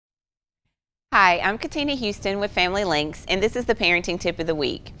Hi, I'm Katina Houston with Family Links, and this is the parenting tip of the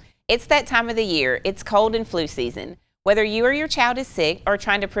week. It's that time of the year. It's cold and flu season. Whether you or your child is sick or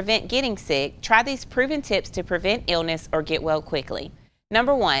trying to prevent getting sick, try these proven tips to prevent illness or get well quickly.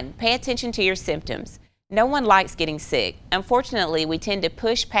 Number 1, pay attention to your symptoms. No one likes getting sick. Unfortunately, we tend to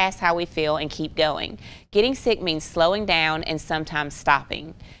push past how we feel and keep going. Getting sick means slowing down and sometimes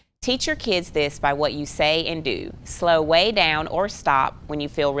stopping. Teach your kids this by what you say and do. Slow way down or stop when you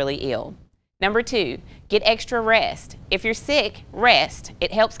feel really ill. Number 2, get extra rest. If you're sick, rest.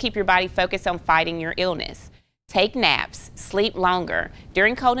 It helps keep your body focused on fighting your illness. Take naps, sleep longer.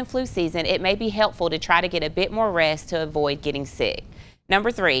 During cold and flu season, it may be helpful to try to get a bit more rest to avoid getting sick. Number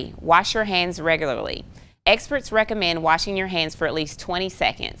 3, wash your hands regularly. Experts recommend washing your hands for at least 20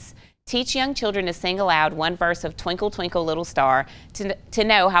 seconds. Teach young children to sing aloud one verse of Twinkle, Twinkle, Little Star to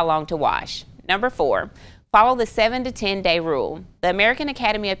know how long to wash. Number 4, follow the 7 to 10 day rule. The American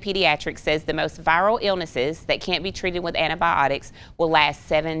Academy of Pediatrics says the most viral illnesses that can't be treated with antibiotics will last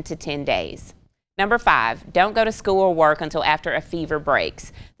 7 to 10 days. Number 5, don't go to school or work until after a fever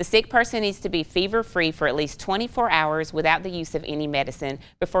breaks. The sick person needs to be fever-free for at least 24 hours without the use of any medicine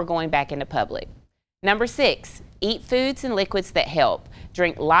before going back into public. Number 6, eat foods and liquids that help.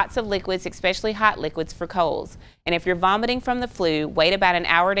 Drink lots of liquids, especially hot liquids for colds. And if you're vomiting from the flu, wait about an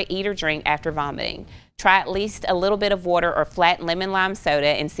hour to eat or drink after vomiting. Try at least a little bit of water or flat lemon lime soda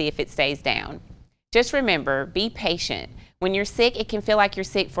and see if it stays down. Just remember, be patient. When you're sick, it can feel like you're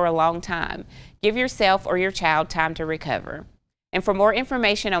sick for a long time. Give yourself or your child time to recover. And for more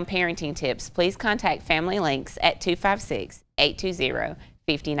information on parenting tips, please contact Family Links at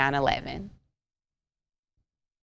 256-820-5911.